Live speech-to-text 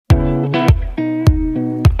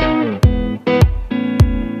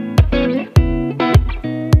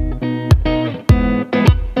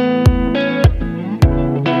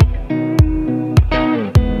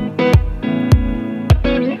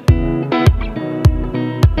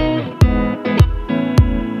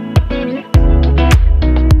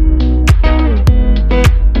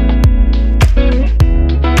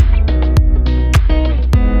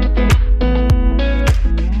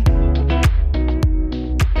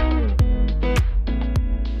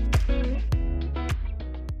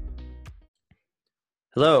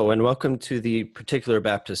Hello, and welcome to the Particular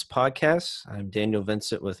Baptist Podcast. I'm Daniel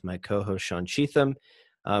Vincent with my co-host Sean Cheatham,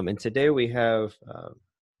 and today we have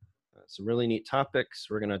some really neat topics.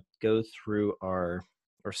 We're going to go through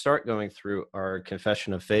start going through our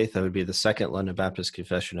Confession of Faith. That would be the Second London Baptist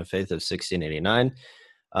Confession of Faith of 1689.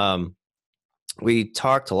 We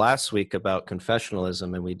talked last week about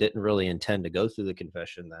confessionalism, and we didn't really intend to go through the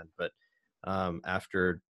confession then, but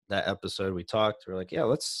after that episode we talked, we're like, yeah,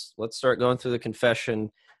 let's start going through the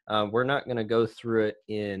confession. We're not going to go through it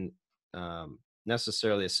in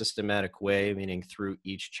necessarily a systematic way, meaning through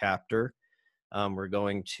each chapter. We're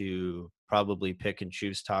going to probably pick and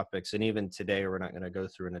choose topics, and even today we're not going to go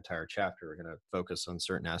through an entire chapter. We're going to focus on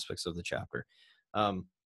certain aspects of the chapter. That's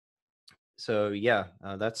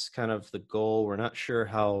kind of the goal. We're not sure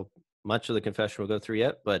how much of the confession we'll go through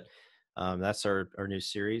yet, but that's our new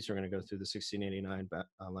series. We're going to go through the 1689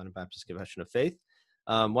 London Baptist Confession of Faith.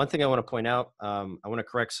 One thing I want to point out, I want to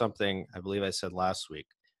correct something I believe I said last week.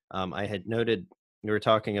 I had noted we were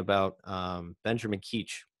talking about Benjamin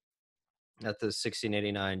Keach at the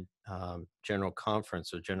 1689 General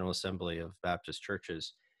Conference or General Assembly of Baptist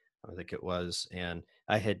Churches, I think it was, and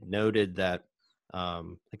I had noted that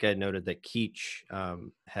Keach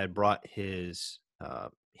had brought his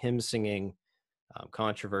hymn singing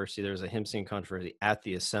controversy. There was a hymn singing controversy at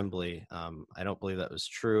the assembly. I don't believe that was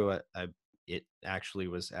true. It actually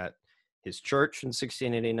was at his church in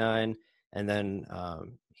 1689, and then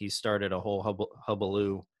he started a whole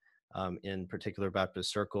hullabaloo in particular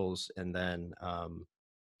Baptist circles, and then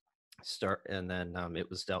it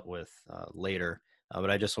was dealt with later.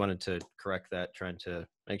 But I just wanted to correct that, trying to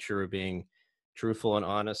make sure we're being truthful and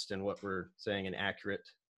honest in what we're saying and accurate.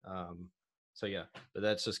 But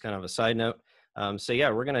that's just kind of a side note.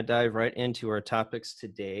 We're going to dive right into our topics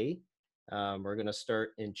today. We're going to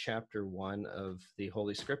start in chapter 1 of the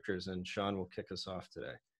Holy Scriptures, and Sean will kick us off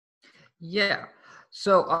today. Yeah.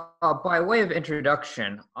 So by way of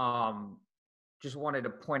introduction, just wanted to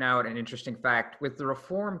point out an interesting fact. With the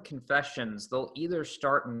Reformed confessions, they'll either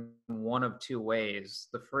start in one of two ways.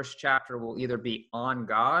 The first chapter will either be on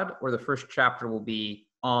God, or the first chapter will be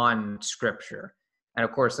on Scripture. And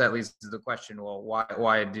of course, that leads to the question, well,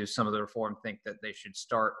 why do some of the Reformed think that they should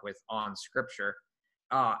start with on Scripture?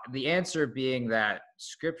 The answer being that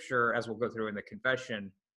Scripture, as we'll go through in the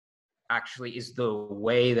confession, actually is the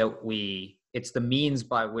way that it's the means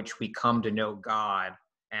by which we come to know God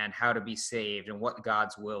and how to be saved and what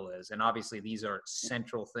God's will is. And obviously these are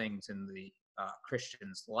central things in the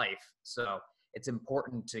Christian's life. So it's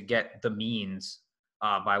important to get the means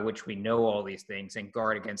by which we know all these things and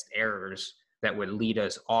guard against errors that would lead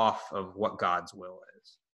us off of what God's will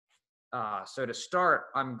is. So to start,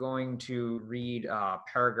 I'm going to read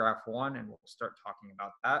paragraph 1, and we'll start talking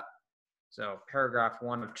about that. So paragraph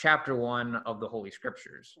 1 of chapter 1 of the Holy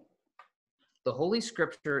Scriptures. The Holy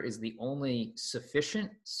Scripture is the only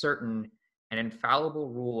sufficient, certain, and infallible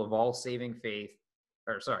rule of all saving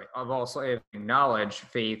knowledge,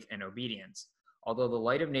 faith, and obedience. Although the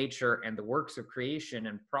light of nature and the works of creation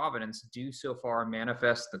and providence do so far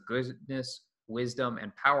manifest the goodness, wisdom,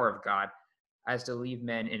 and power of God as to leave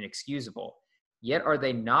men inexcusable, yet are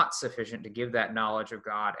they not sufficient to give that knowledge of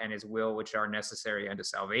God and his will which are necessary unto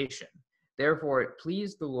salvation. Therefore it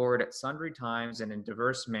pleased the Lord at sundry times and in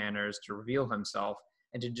diverse manners to reveal himself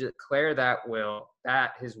and to declare that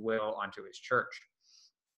his will unto his church.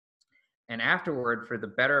 And afterward, for the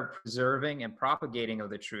better preserving and propagating of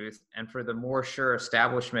the truth, and for the more sure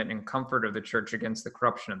establishment and comfort of the church against the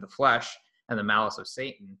corruption of the flesh and the malice of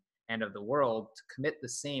Satan and of the world, to commit the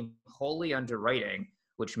same wholly unto writing,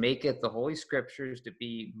 which maketh the Holy Scriptures to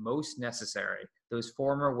be most necessary, those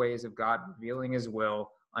former ways of God revealing his will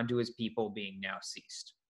unto his people being now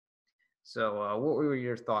ceased. So what were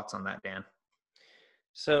your thoughts on that, Dan?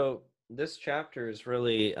 So this chapter is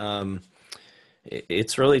really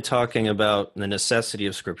it's really talking about the necessity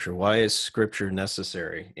of Scripture. Why is Scripture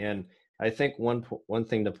necessary? And I think one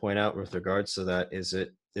thing to point out with regards to that is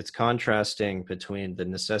it's contrasting between the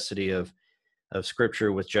necessity of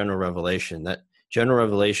Scripture with general revelation. That general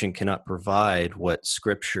revelation cannot provide what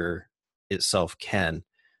Scripture itself can,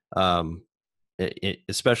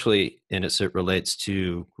 especially as it relates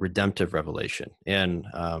to redemptive revelation. And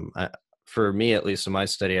for me, at least in my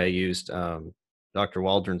study, I used Dr.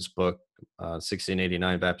 Waldron's book,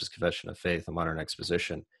 1689 Baptist Confession of Faith, A Modern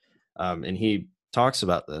Exposition. And he talks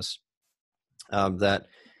about this, that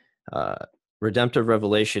redemptive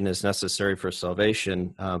revelation is necessary for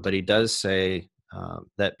salvation, but he does say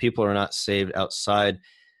that people are not saved outside,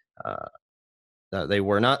 they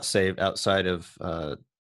were not saved outside of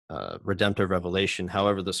redemptive revelation.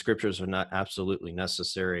 However, the scriptures are not absolutely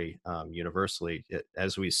necessary universally.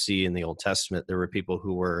 As we see in the Old Testament, there were people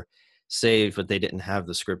who were saved, but they didn't have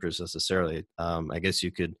the scriptures necessarily. I guess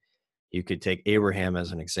you could take Abraham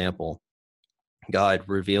as an example. God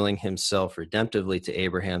revealing himself redemptively to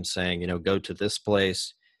Abraham, saying, go to this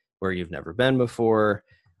place where you've never been before,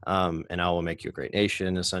 and I will make you a great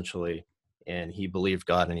nation, essentially. And he believed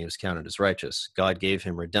God and he was counted as righteous. God gave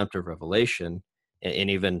him redemptive revelation. And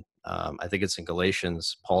even, I think it's in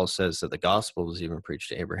Galatians, Paul says that the gospel was even preached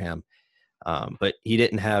to Abraham. But he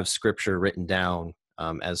didn't have scripture written down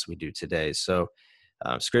as we do today. So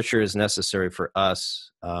scripture is necessary for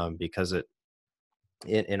us because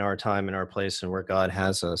in our time, in our place, and where God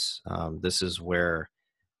has us, this is where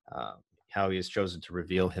how he has chosen to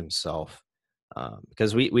reveal himself.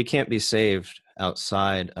 Because we can't be saved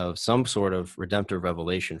outside of some sort of redemptive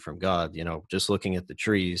revelation from God. Just looking at the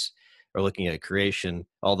trees or looking at creation,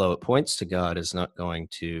 although it points to God, is not going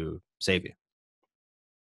to save you.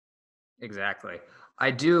 Exactly.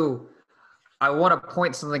 I want to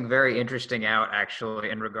point something very interesting out, actually,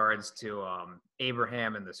 in regards to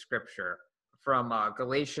Abraham and the scripture from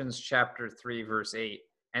Galatians chapter 3, verse 8.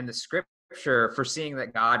 And the scripture, foreseeing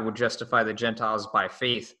that God would justify the Gentiles by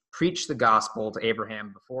faith, preached the gospel to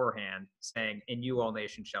Abraham beforehand, saying, in you all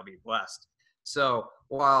nations shall be blessed. So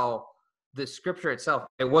while the scripture itself,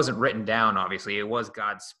 it wasn't written down, obviously, it was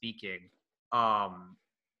God speaking.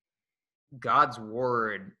 God's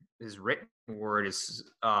word, his written word, is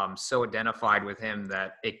so identified with him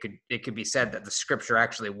that it could be said that the scripture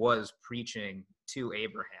actually was preaching to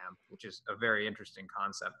Abraham, which is a very interesting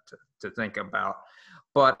concept to think about.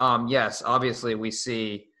 But yes, obviously we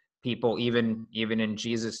see people even in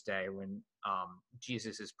Jesus' day when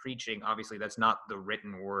Jesus is preaching. Obviously, that's not the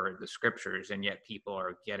written word, the scriptures, and yet people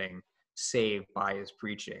are getting saved by his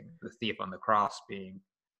preaching. The thief on the cross being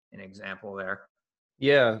an example there.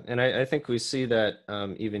 Yeah, and I think we see that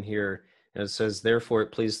even here. It says, therefore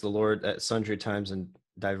it pleased the Lord at sundry times in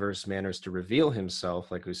diverse manners to reveal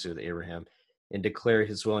himself, like we see with Abraham, and declare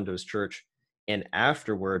his will unto his church, and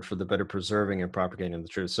afterward for the better preserving and propagating the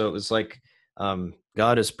truth. So it was like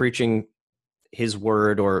God is preaching his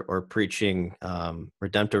word or preaching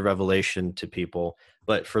redemptive revelation to people,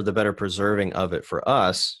 but for the better preserving of it for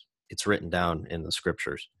us, it's written down in the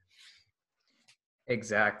scriptures.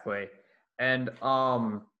 Exactly. And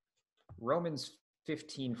Romans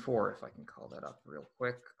 15:4, if I can call that up real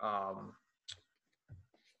quick. Well,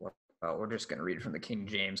 we're just going to read it from the King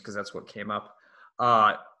James because that's what came up.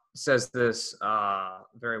 Says this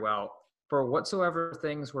very well. For whatsoever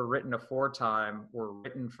things were written aforetime were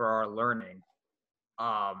written for our learning.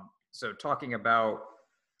 So talking about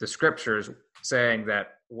the scriptures, saying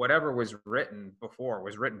that whatever was written before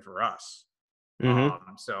was written for us.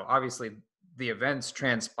 Mm-hmm. So obviously the events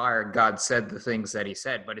transpired. God said the things that he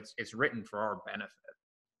said, but it's written for our benefit.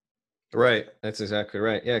 Right. That's exactly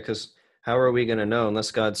right. Yeah, because how are we going to know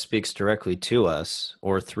unless God speaks directly to us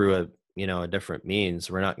or through a different means?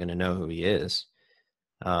 We're not going to know who he is.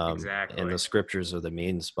 And Exactly. the scriptures are the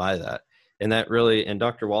means by that. And that really, and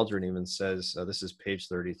Dr. Waldron even says, this is page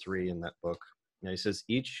 33 in that book. He says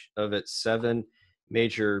each of its 7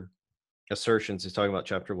 major assertions, he's talking about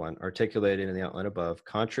chapter 1, articulated in the outline above,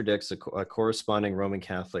 contradicts a corresponding Roman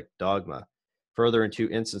Catholic dogma. Further, in 2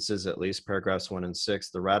 instances, at least, paragraphs 1 and 6,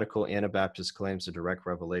 the radical Anabaptist claims of direct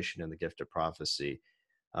revelation and the gift of prophecy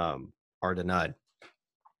are denied.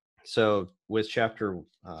 So with chapter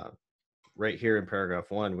right here in paragraph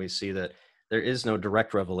 1, we see that there is no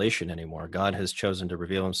direct revelation anymore. God has chosen to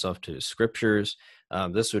reveal himself to his scriptures.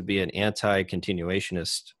 This would be an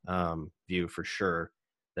anti-continuationist view for sure,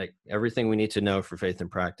 that everything we need to know for faith and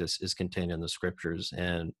practice is contained in the scriptures,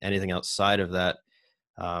 and anything outside of that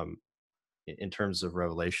in terms of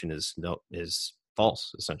revelation is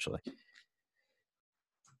false, essentially.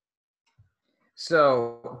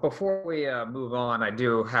 So before we move on, I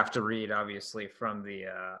do have to read, obviously, from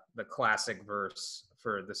the classic verse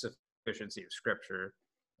for the sufficiency of Scripture.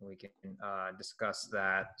 We can discuss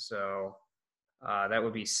that. So that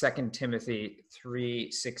would be 2 Timothy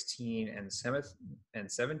 3:16 and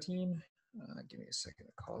 17. Give me a second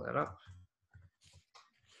to call that up.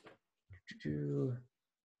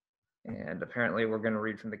 And apparently we're going to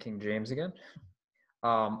read from the King James again.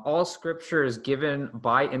 All scripture is given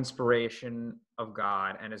by inspiration of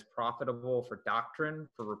God and is profitable for doctrine,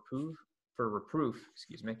 for reproof,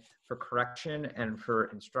 for correction, and for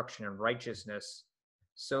instruction in righteousness,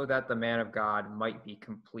 so that the man of God might be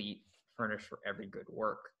complete, furnished for every good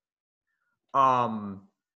work.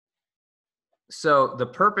 So the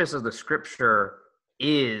purpose of the scripture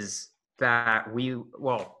is that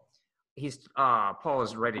Paul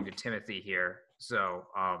is writing to Timothy here, so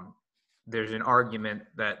there's an argument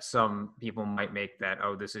that some people might make that,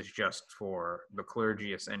 oh, this is just for the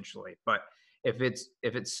clergy essentially, but if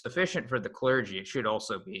it's sufficient for the clergy, it should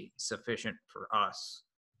also be sufficient for us,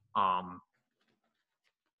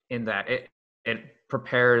 in that it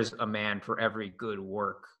prepares a man for every good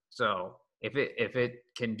work. So if it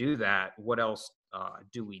can do that, what else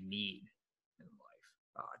do we need in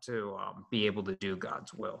life to be able to do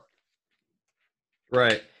God's will?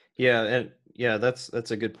 Right. Yeah, and yeah, that's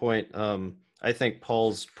a good point. I think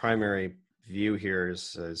Paul's primary view here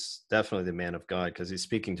is definitely the man of God, because he's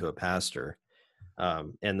speaking to a pastor.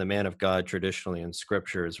 And the man of God traditionally in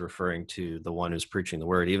scripture is referring to the one who's preaching the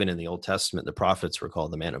word. Even in the Old Testament, the prophets were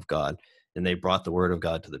called the man of God, and they brought the word of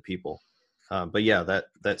God to the people. But yeah,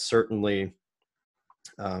 that certainly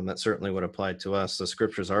would apply to us. The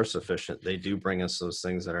scriptures are sufficient. They do bring us those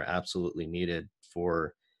things that are absolutely needed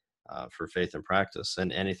for faith and practice,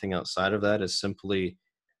 and anything outside of that is simply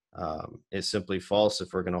false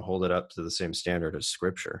if we're going to hold it up to the same standard as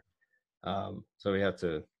scripture. So we have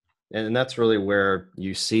to, and that's really where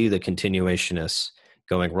you see the continuationists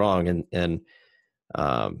going wrong. And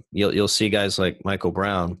you'll see guys like Michael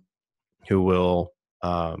Brown who will,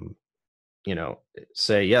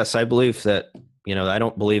 say, yes, I believe that, I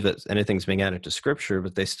don't believe that anything's being added to scripture,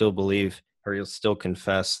 but they still believe, or you'll still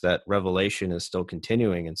confess that revelation is still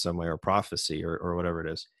continuing in some way, or prophecy, or whatever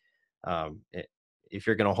it is. If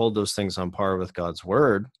you're going to hold those things on par with God's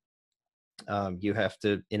word, you have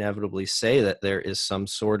to inevitably say that there is some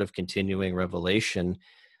sort of continuing revelation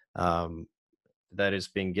that is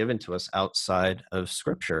being given to us outside of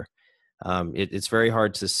scripture. It's very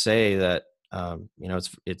hard to say that, I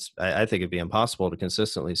think it'd be impossible to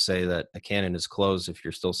consistently say that a canon is closed if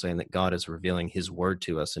you're still saying that God is revealing his word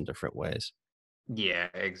to us in different ways. Yeah,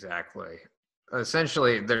 exactly.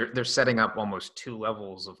 Essentially, they're setting up almost two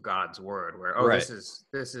levels of God's word, where, oh, Right.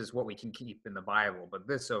 this is what we can keep in the Bible, but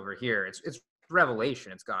this over here, it's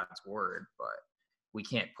revelation, it's God's word, but we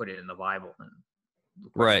can't put it in the Bible. And the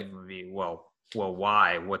Right. question would be, well,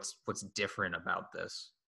 why? What's different about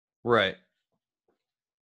this? Right.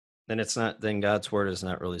 Then God's word is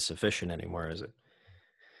not really sufficient anymore, is it?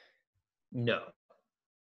 No.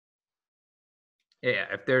 Yeah,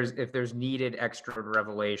 if there's needed extra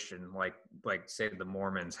revelation, like say the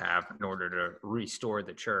Mormons have, in order to restore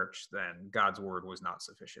the church, then God's word was not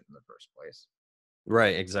sufficient in the first place.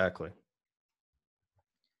 Right. Exactly.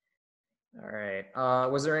 All right.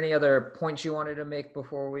 Was there any other points you wanted to make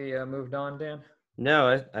before we moved on, Dan?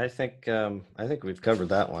 No, I think we've covered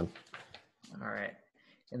that one. All right.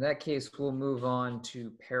 In that case, we'll move on to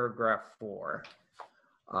paragraph 4.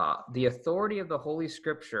 The authority of the Holy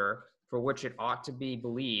Scripture, for which it ought to be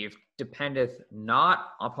believed, dependeth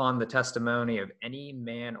not upon the testimony of any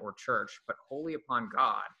man or church, but wholly upon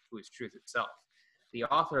God, who is truth itself, the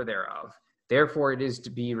author thereof. Therefore, it is to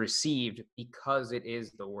be received because it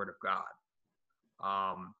is the word of God.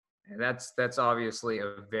 And that's obviously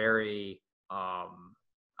a very,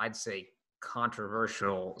 I'd say,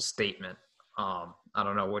 controversial statement. I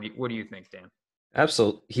don't know. What do you think, Dan?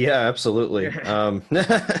 Absolutely. Yeah, absolutely. I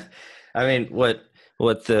mean, what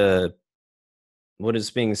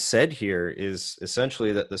is being said here is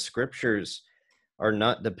essentially that the scriptures are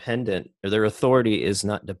not dependent, or their authority is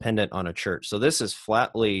not dependent on a church. So this is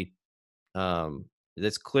flatly,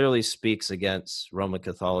 this clearly speaks against Roman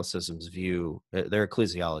Catholicism's view, their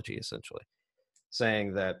ecclesiology, essentially,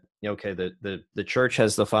 saying that, okay, the church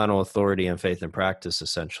has the final authority in faith and practice,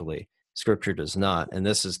 essentially. Scripture does not. And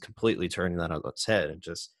this is completely turning that on its head and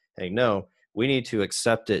just saying, no, we need to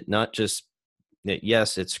accept it, not just that,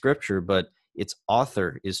 yes, it's scripture, but its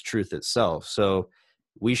author is truth itself. So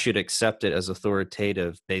we should accept it as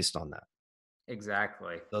authoritative based on that.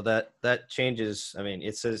 Exactly. So that changes. I mean,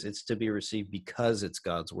 it says it's to be received because it's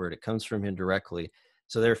God's word. It comes from him directly.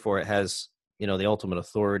 So therefore it has, the ultimate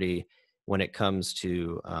authority when it comes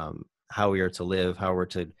to how we are to live, how we're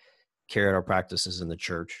to carry out our practices in the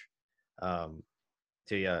church. So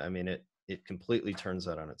yeah, I mean, it completely turns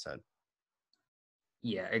that on its head.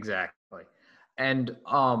 Yeah, exactly. And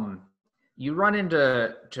you run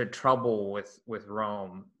into trouble with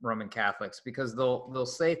Roman Catholics, because they'll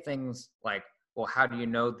say things like, well, how do you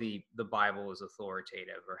know the Bible is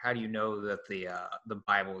authoritative, or how do you know that the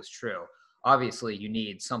Bible is true? Obviously, you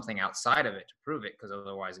need something outside of it to prove it, because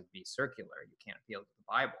otherwise it'd be circular. You can't appeal to the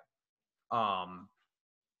Bible.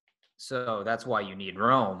 So that's why you need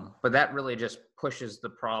Rome. But that really just pushes the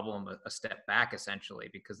problem a step back, essentially,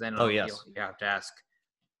 because then Oh, yes. you have to ask,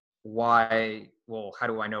 why? Well, how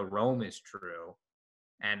do I know Rome is true?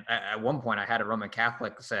 And at one point I had a Roman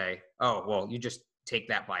Catholic say, oh, well, you just take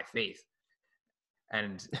that by faith.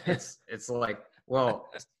 And it's like, well,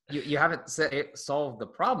 you haven't solved the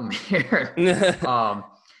problem here.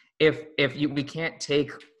 If we can't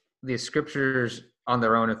take the scriptures on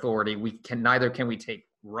their own authority, neither can we take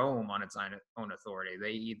Rome on its own authority.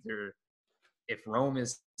 If Rome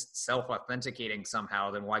is self-authenticating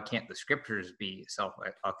somehow, then why can't the scriptures be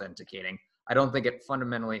self-authenticating? I don't think it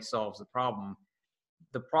fundamentally solves the problem.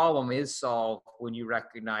 The problem is solved when you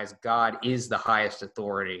recognize God is the highest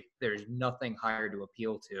authority. There's nothing higher to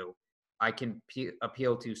appeal to. I can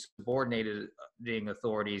appeal to subordinating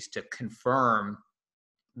authorities to confirm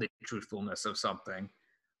the truthfulness of something.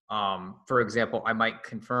 For example, I might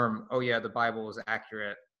confirm, oh yeah, the Bible is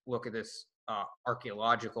accurate. Look at this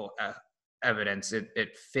archaeological evidence.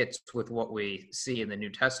 It fits with what we see in the New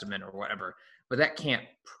Testament or whatever. But that can't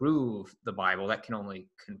prove the Bible. That can only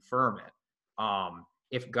confirm it.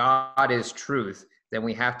 If God is truth, then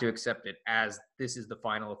we have to accept it as this is the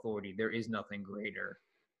final authority. There is nothing greater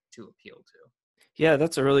to appeal to. Yeah,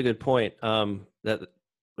 that's a really good point that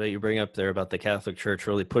you bring up there about the Catholic Church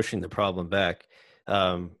really pushing the problem back.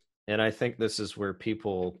 And I think this is where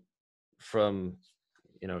people from,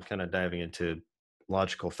 kind of diving into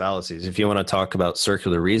logical fallacies, if you want to talk about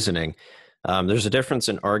circular reasoning, there's a difference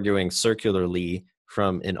in arguing circularly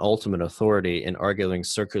from an ultimate authority and arguing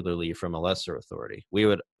circularly from a lesser authority.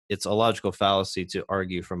 It's a logical fallacy to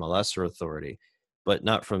argue from a lesser authority, but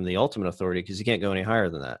not from the ultimate authority, because you can't go any higher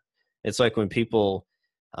than that. It's like when people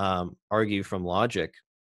argue from logic,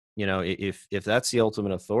 if that's the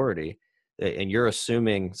ultimate authority and you're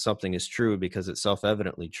assuming something is true because it's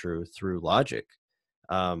self-evidently true through logic,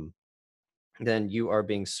 then you are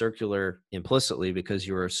being circular implicitly because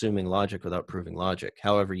you are assuming logic without proving logic.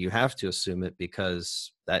 However, you have to assume it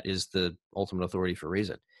because that is the ultimate authority for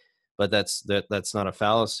reason. But that's not a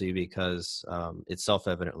fallacy because it's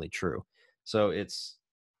self-evidently true. So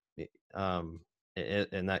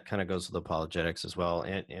and that kind of goes with apologetics as well,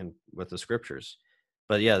 and with the scriptures.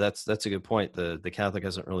 But yeah, that's a good point. The Catholic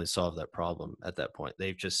hasn't really solved that problem at that point.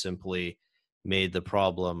 They've just simply made the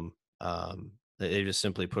problem. They just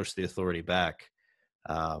simply push the authority back.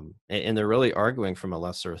 And they're really arguing from a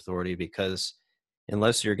lesser authority because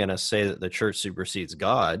unless you're going to say that the church supersedes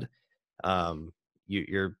God,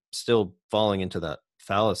 you're still falling into that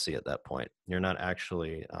fallacy at that point. You're not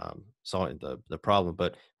actually solving the problem.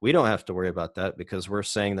 But we don't have to worry about that because we're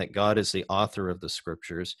saying that God is the author of the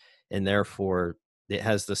scriptures, and therefore it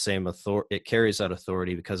has the same authority. It carries that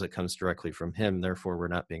authority because it comes directly from him. Therefore, we're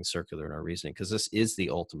not being circular in our reasoning because this is the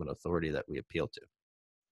ultimate authority that we appeal to.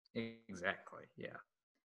 Exactly. Yeah.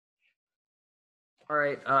 All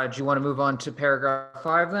right. Do you want to move on to paragraph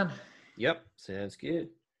 5 then? Yep. Sounds good.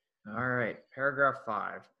 All right. Paragraph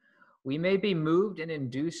 5. We may be moved and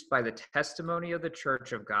induced by the testimony of the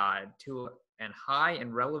Church of God to an high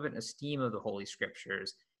and relevant esteem of the Holy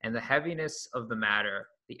Scriptures and the heaviness of the matter,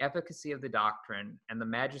 the efficacy of the doctrine, and the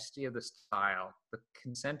majesty of the style, the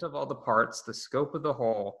consent of all the parts, the scope of the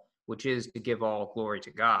whole, which is to give all glory to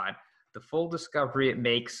God, the full discovery it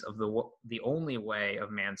makes of the only way of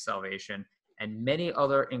man's salvation, and many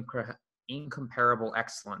other incomparable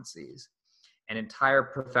excellencies, and entire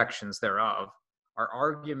perfections thereof, are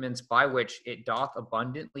arguments by which it doth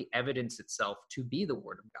abundantly evidence itself to be the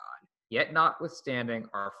word of God. Yet notwithstanding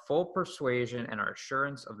our full persuasion and our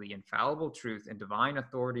assurance of the infallible truth and divine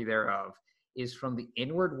authority thereof is from the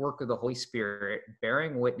inward work of the Holy Spirit,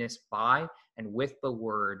 bearing witness by and with the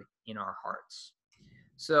word in our hearts.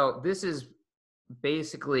 So this is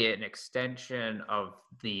basically an extension of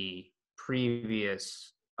the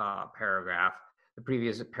previous paragraph. The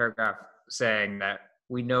previous paragraph saying that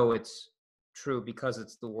we know it's true because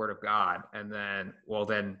it's the word of God. And then,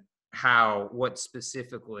 what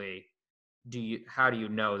specifically how do you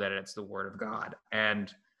know that it's the word of God?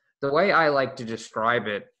 And the way I like to describe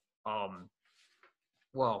it, at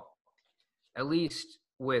least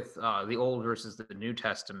with the Old versus the New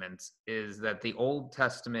Testament, is that the Old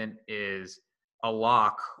Testament is a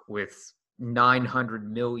lock with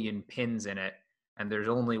 900 million pins in it, and there's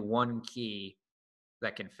only one key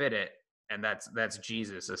that can fit it, and that's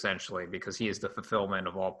Jesus, essentially, because he is the fulfillment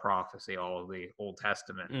of all prophecy, all of the Old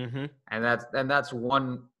Testament. Mm-hmm. And that's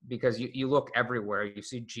one, because you look everywhere, you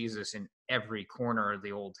see Jesus in every corner of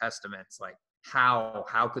the Old Testament. It's like,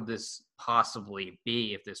 how could this possibly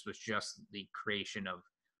be if this was just the creation of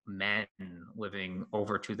men living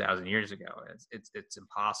over 2,000 years ago? It's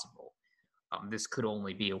impossible. This could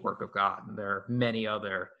only be a work of God. And there are many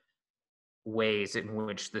other ways in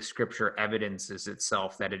which the scripture evidences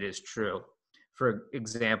itself that it is true. For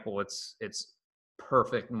example, it's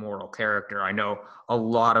perfect moral character. I know a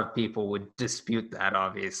lot of people would dispute that,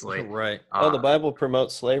 obviously. Right. Oh, the Uh, Bible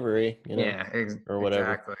promotes slavery, yeah, or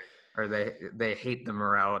whatever. exactly. Or they hate the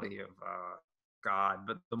morality of God.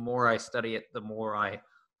 But the more I study it, the more I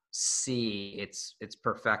see its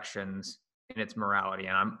perfections in its morality,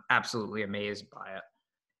 and I'm absolutely amazed by it.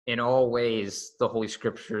 In all ways, the Holy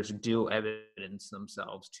Scriptures do evidence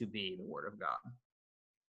themselves to be the Word of God.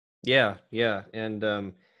 Yeah, yeah.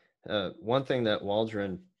 And one thing that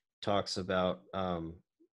Waldron talks about,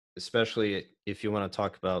 especially if you want to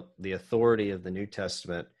talk about the authority of the New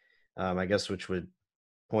Testament, I guess, which would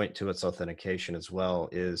point to its authentication as well,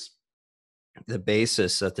 is the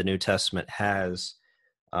basis that the New Testament has,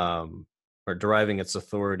 or deriving its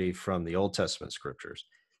authority from the Old Testament scriptures.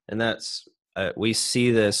 And that's, we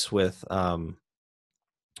see this with the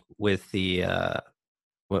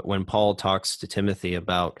when Paul talks to Timothy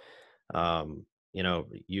about,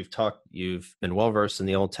 you've been well versed in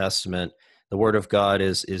the Old Testament. The Word of God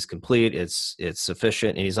is complete. It's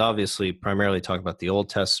sufficient. And he's obviously primarily talking about the Old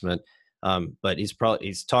Testament, but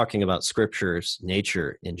he's talking about Scripture's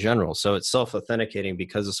nature in general. So it's self-authenticating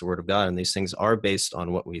because it's the Word of God, and these things are based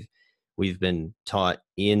on what we've been taught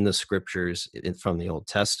in the Scriptures from the Old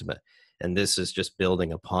Testament. And this is just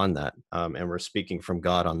building upon that, and we're speaking from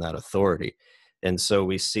God on that authority. And so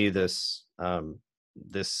we see this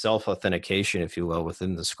self-authentication, if you will,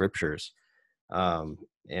 within the scriptures. And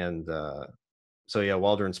so, yeah,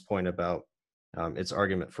 Waldron's point about its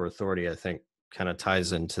argument for authority, I think, kind of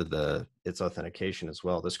ties into its authentication as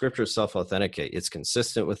well. The scriptures self-authenticate; it's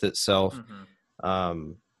consistent with itself.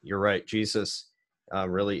 You're right. Jesus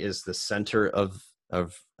really is the center of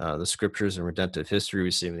the scriptures and redemptive history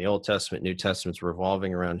we see in the Old Testament. New Testament's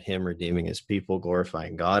revolving around him redeeming his people,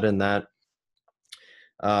 glorifying God in that.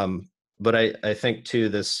 But I think too,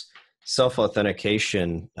 this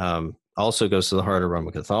self-authentication also goes to the heart of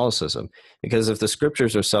Roman Catholicism, because if the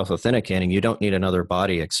scriptures are self-authenticating, you don't need another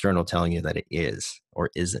body external telling you that it is or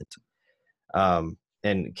isn't.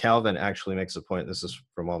 And Calvin actually makes a point. This is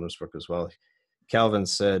from Waldron's book as well. Calvin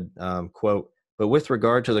said, quote, "But with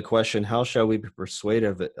regard to the question, how shall we be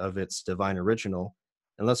persuaded of its divine original,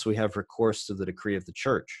 unless we have recourse to the decree of the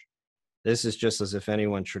church? This is just as if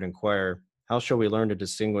anyone should inquire, how shall we learn to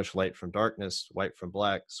distinguish light from darkness, white from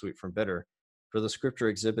black, sweet from bitter? For the scripture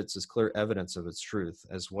exhibits as clear evidence of its truth,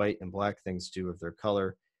 as white and black things do of their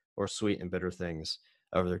color, or sweet and bitter things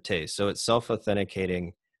of their taste." So it's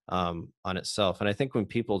self-authenticating on itself. And I think when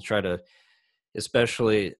people try to,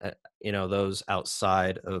 especially those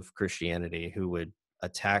outside of Christianity who would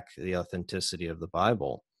attack the authenticity of the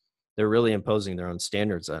Bible, they're really imposing their own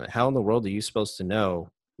standards on it. How in the world are you supposed to know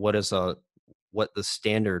what the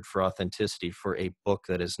standard for authenticity for a book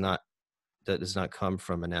that does not come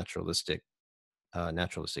from a naturalistic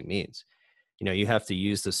means? You have to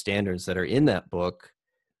use the standards that are in that book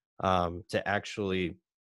to actually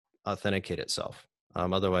authenticate itself.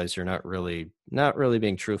 Otherwise, you're not really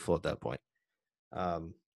being truthful at that point.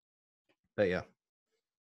 But yeah.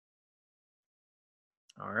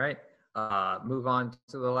 All right. Move on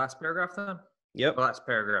to the last paragraph then. Yep. The last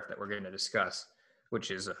paragraph that we're going to discuss,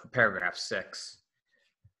 which is paragraph 6.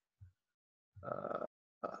 All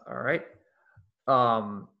right.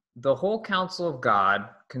 The whole counsel of God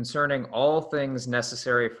concerning all things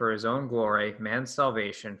necessary for his own glory, man's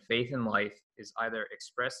salvation, faith, and life is either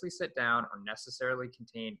expressly set down or necessarily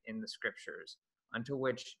contained in the scriptures, unto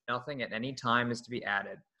which nothing at any time is to be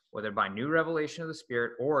added, whether by new revelation of the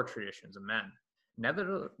Spirit or traditions of men.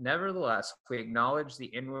 Nevertheless, we acknowledge the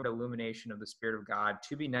inward illumination of the Spirit of God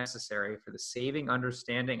to be necessary for the saving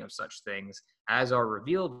understanding of such things as are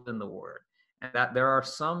revealed in the Word, and that there are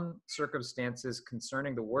some circumstances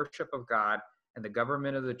concerning the worship of God and the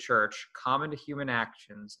government of the church common to human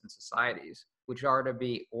actions and societies, which are to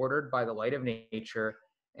be ordered by the light of nature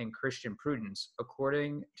and Christian prudence,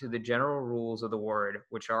 according to the general rules of the Word,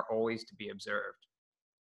 which are always to be observed.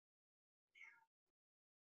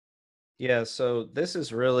 Yeah, so this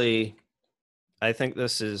is really, I think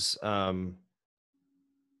this is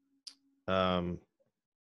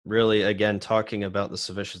really, again, talking about the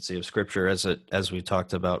sufficiency of Scripture as we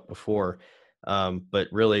talked about before, but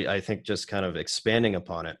really, I think just kind of expanding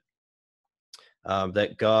upon it,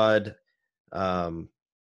 that God, that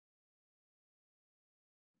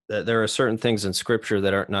there are certain things in Scripture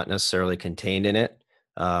that are not necessarily contained in it.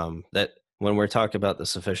 That when we're talking about the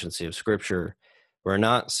sufficiency of Scripture, we're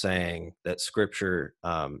not saying that Scripture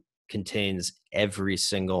contains every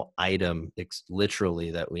single item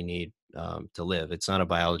literally that we need to live. It's not a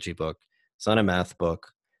biology book. It's not a math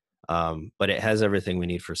book, but it has everything we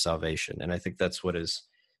need for salvation. And I think that's what is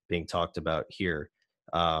being talked about here.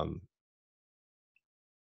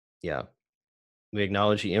 Yeah. We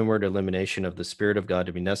acknowledge the inward illumination of the Spirit of God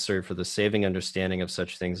to be necessary for the saving understanding of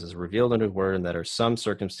such things as revealed in His Word, and that are some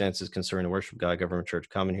circumstances concerning the worship of God, government, church,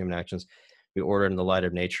 common human actions, be ordered in the light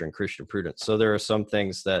of nature and Christian prudence. So there are some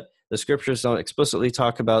things that the scriptures don't explicitly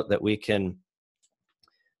talk about that we can,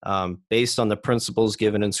 based on the principles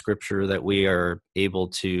given in Scripture, that we are able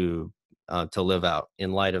to live out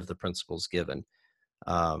in light of the principles given.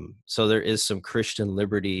 So there is some Christian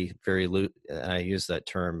liberty, and I use that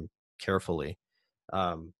term carefully,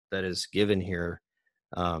 that is given here,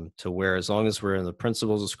 to where, as long as we're in the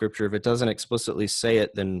principles of Scripture, if it doesn't explicitly say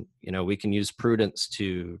it, then we can use prudence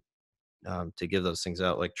to give those things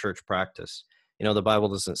out, like church practice. The Bible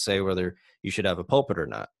doesn't say whether you should have a pulpit or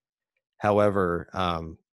not. However,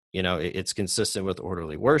 it's consistent with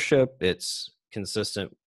orderly worship. It's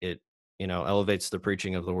consistent. It elevates the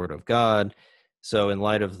preaching of the Word of God. So in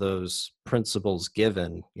light of those principles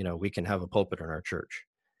given, we can have a pulpit in our church.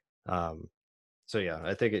 So yeah,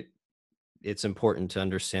 I think it's important to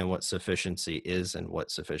understand what sufficiency is and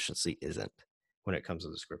what sufficiency isn't when it comes to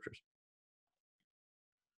the scriptures.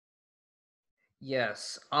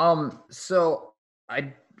 Yes. So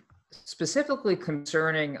I specifically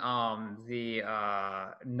concerning the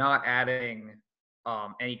not adding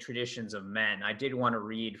any traditions of men. I did want to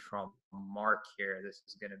read from Mark here. This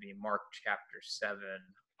is going to be Mark chapter 7.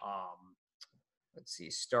 Let's see,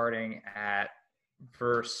 starting at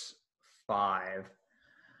verse 5.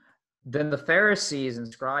 Then the Pharisees and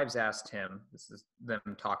scribes asked him, this is them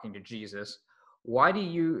talking to Jesus, why do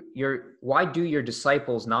your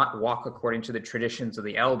disciples not walk according to the traditions of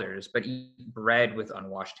the elders, but eat bread with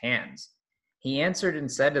unwashed hands? He answered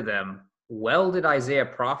and said to them, well did Isaiah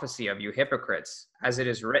prophesy of you hypocrites, as it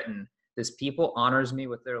is written, this people honors me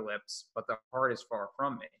with their lips, but their heart is far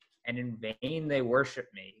from me. And in vain they worship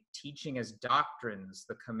me, teaching as doctrines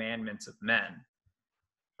the commandments of men.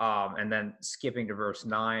 And then skipping to verse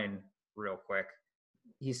 9 real quick.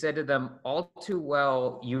 He said to them, all too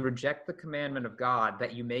well, you reject the commandment of God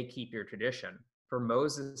that you may keep your tradition. For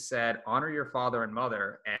Moses said, honor your father and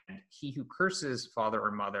mother, and he who curses father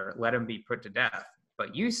or mother, let him be put to death.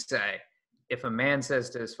 But you say, if a man says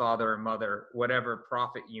to his father or mother, whatever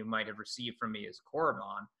profit you might have received from me is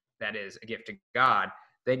korban, that is a gift to God,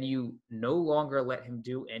 then you no longer let him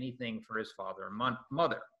do anything for his father or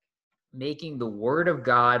mother, making the word of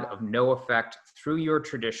God of no effect through your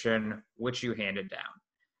tradition, which you handed down.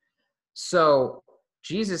 So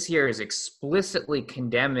Jesus here is explicitly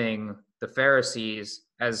condemning the Pharisees,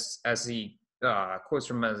 as he quotes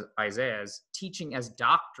from Isaiah, as teaching as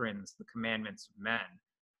doctrines the commandments of men.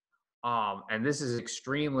 And this is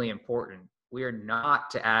extremely important. We are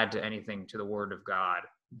not to add to anything to the word of God.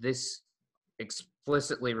 This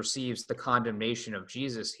explicitly receives the condemnation of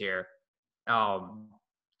Jesus here.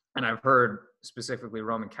 And I've heard specifically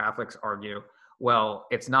Roman Catholics argue, well,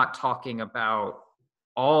 it's not talking about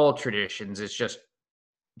all traditions, it's just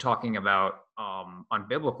talking about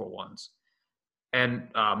unbiblical ones. And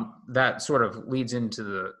that sort of leads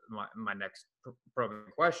into my next probing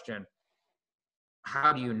question.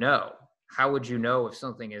 How do you know? How would you know if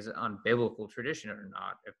something is an unbiblical tradition or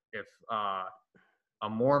not? If a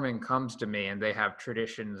Mormon comes to me and they have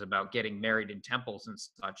traditions about getting married in temples and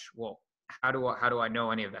such, well, how do I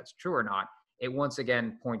know any of that's true or not? It once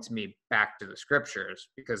again points me back to the scriptures,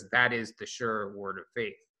 because that is the sure word of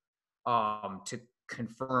faith, to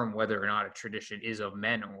confirm whether or not a tradition is of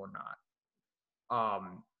men or not.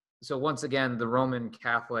 So once again, the Roman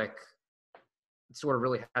Catholic sort of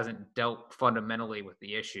really hasn't dealt fundamentally with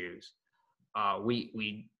the issues.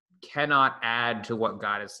 We cannot add to what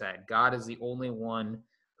God has said. God is the only one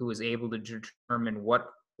who is able to determine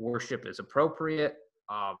what worship is appropriate,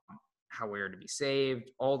 how we are to be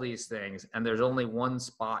saved, all these things. And there's only one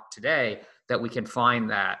spot today that we can find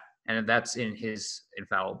that, and that's in his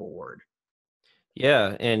infallible word.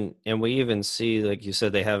 Yeah, and we even see, like you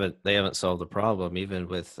said, they haven't solved the problem, even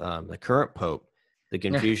with the current pope, the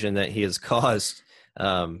confusion that he has caused,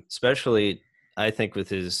 especially I think with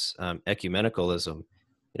his ecumenicalism,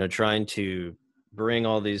 trying to bring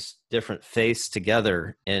all these different faiths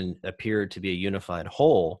together and appear to be a unified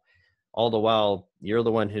whole, all the while you're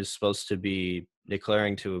the one who's supposed to be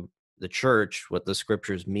declaring to the church what the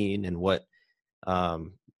scriptures mean and what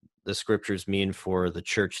the scriptures mean for the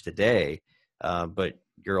church today. But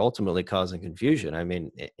you're ultimately causing confusion. I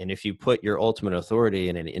mean, and if you put your ultimate authority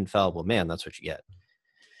in an infallible man, that's what you get.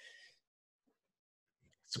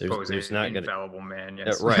 There's not infallible man,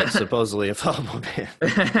 yes. Right, supposedly infallible man.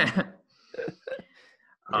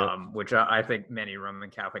 Which I think many Roman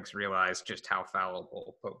Catholics realize just how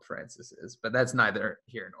fallible Pope Francis is, but that's neither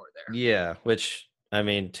here nor there. Yeah, which, I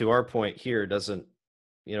mean, to our point here, doesn't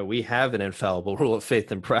we have an infallible rule of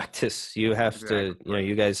faith and practice. You have to, Exactly.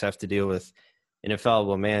 you guys have to deal with an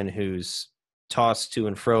infallible man who's tossed to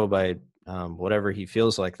and fro by whatever he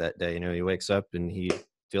feels like that day. He wakes up and he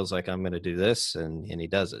feels like, I'm going to do this, and he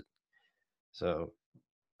does it. So,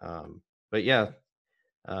 but yeah,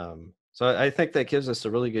 so I think that gives us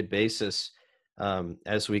a really good basis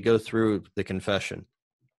as we go through the confession.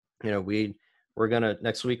 We're gonna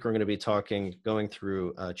next week we're gonna be going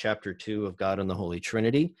through chapter 2 of God and the Holy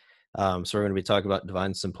Trinity. So we're going to be talking about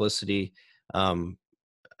divine simplicity, and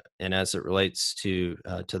as it relates to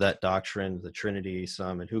that doctrine, the Trinity,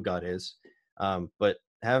 and who God is. But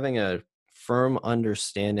having a firm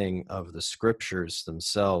understanding of the scriptures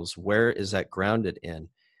themselves, where is that grounded in?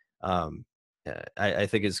 I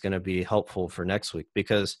think it's going to be helpful for next week,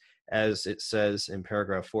 because as it says in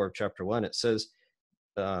paragraph 4 of chapter 1, it says,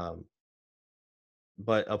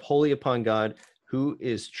 but wholly upon God, who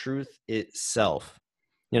is truth itself.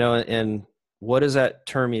 And what does that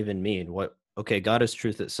term even mean? Okay, God is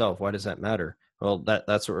truth itself. Why does that matter? Well,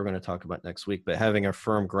 that's what we're going to talk about next week. But having a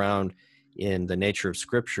firm ground in the nature of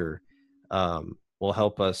Scripture will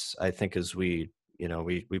help us, I think, as we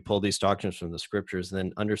pull these doctrines from the Scriptures. And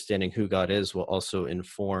then understanding who God is will also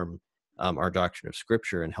inform our doctrine of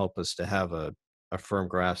Scripture and help us to have a firm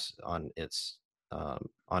grasp on its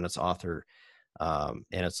author and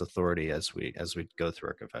its authority as we go through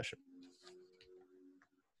our confession.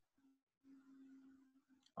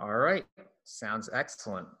 All right. Sounds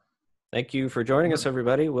excellent. Thank you for joining us,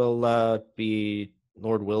 everybody. We'll be,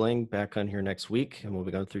 Lord willing, back on here next week, and we'll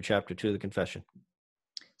be going through chapter 2 of the confession.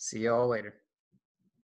 See y'all later.